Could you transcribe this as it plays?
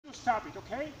stop it,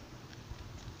 okay?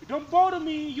 You don't bother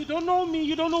me, you don't know me,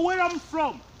 you don't know where I'm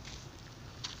from.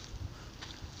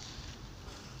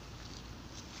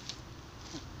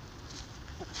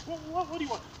 What do you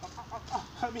want?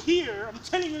 I'm here, I'm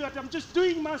telling you that I'm just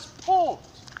doing my sport.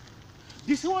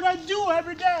 This is what I do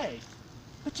every day.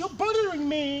 But you're bothering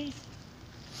me,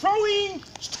 throwing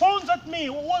stones at me.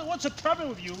 What's the problem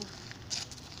with you?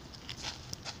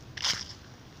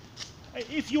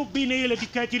 If you've been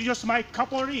ill-educated, it's just my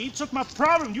cup of tea. It's not my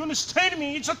problem. Do you understand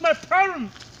me? It's not my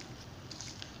problem.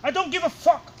 I don't give a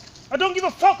fuck. I don't give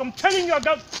a fuck. I'm telling you, I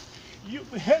got... You,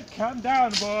 calm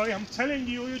down, boy. I'm telling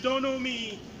you, you don't know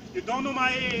me. You don't know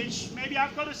my age. Maybe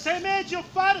I've got the same age your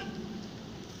father.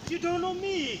 You don't know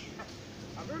me.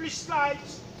 I'm really slight.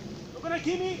 You're gonna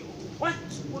give me... What?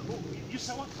 You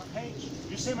say what? My age?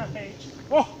 You say my age?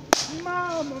 Oh,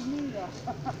 mamma mia.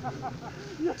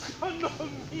 You don't know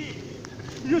me.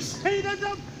 You say that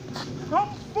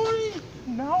I'm 40?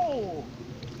 No.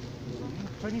 I'm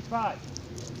 25.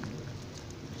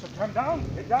 So come down,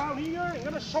 get down here. You're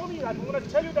gonna show me that. I'm gonna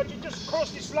tell you that you just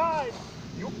crossed this line.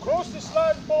 You crossed this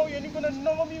line, boy, and you're gonna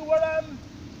know me where I'm.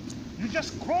 You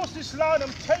just crossed this line.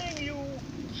 I'm telling you.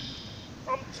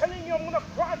 I'm telling you, I'm gonna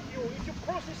crack you if you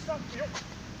cross this line. You...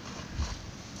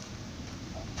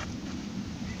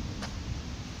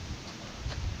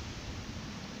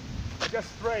 I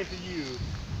just pray for you.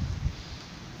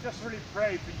 Just really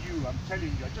pray for you. I'm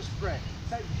telling you. I just pray.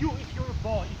 Say you, if you're a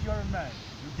boy, if you're a man.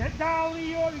 You get down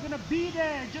here, you're gonna be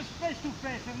there, just face to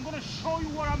face. I'm gonna show you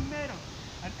what I'm made of.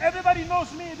 And everybody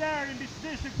knows me there in this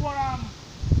district where I'm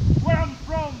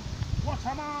from. What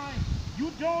am I? You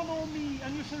don't know me,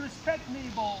 and you should respect me,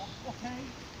 boy. Okay?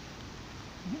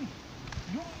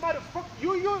 You motherfucker.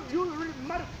 You really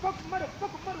motherfucker.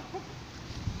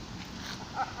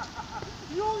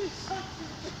 You is such a...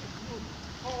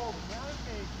 Oh man,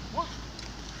 what?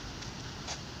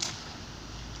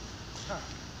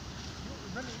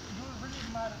 You're really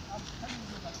mad. I'm telling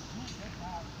you that you get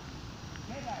out.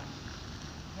 Get out.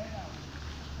 Get out.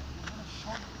 I'm gonna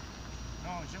show you.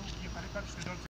 Non, j'ai oublié, fallait pas que je te donne